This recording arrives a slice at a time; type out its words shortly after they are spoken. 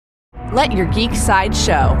Let your geek side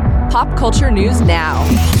show. Pop culture news now.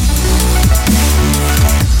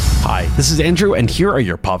 Hi, this is Andrew, and here are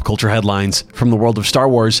your pop culture headlines from the world of Star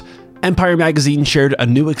Wars. Empire Magazine shared a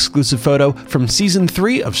new exclusive photo from Season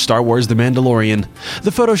 3 of Star Wars The Mandalorian.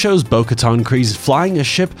 The photo shows Bo-Katan Kryze flying a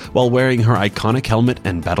ship while wearing her iconic helmet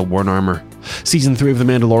and battle-worn armor. Season 3 of The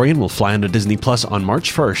Mandalorian will fly onto Disney Plus on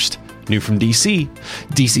March 1st. New from DC.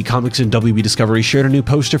 DC Comics and WB Discovery shared a new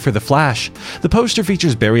poster for The Flash. The poster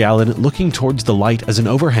features Barry Allen looking towards the light as an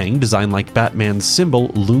overhang designed like Batman's symbol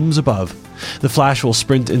looms above. The Flash will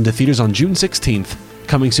sprint into theaters on June 16th.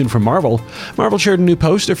 Coming soon from Marvel, Marvel shared a new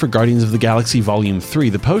poster for Guardians of the Galaxy Volume 3.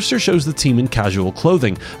 The poster shows the team in casual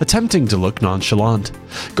clothing, attempting to look nonchalant.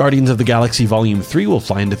 Guardians of the Galaxy Volume 3 will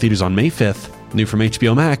fly into theaters on May 5th. New from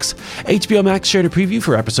HBO Max. HBO Max shared a preview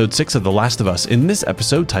for Episode 6 of The Last of Us. In this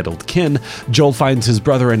episode, titled Kin, Joel finds his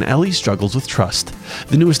brother and Ellie struggles with trust.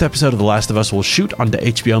 The newest episode of The Last of Us will shoot onto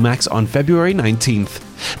HBO Max on February 19th.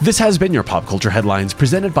 This has been your Pop Culture Headlines,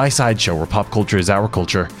 presented by Sideshow, where pop culture is our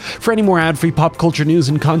culture. For any more ad-free pop culture news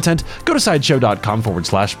and content, go to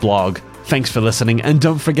sideshow.com/blog. Thanks for listening, and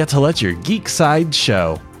don't forget to let your geek side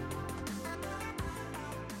show.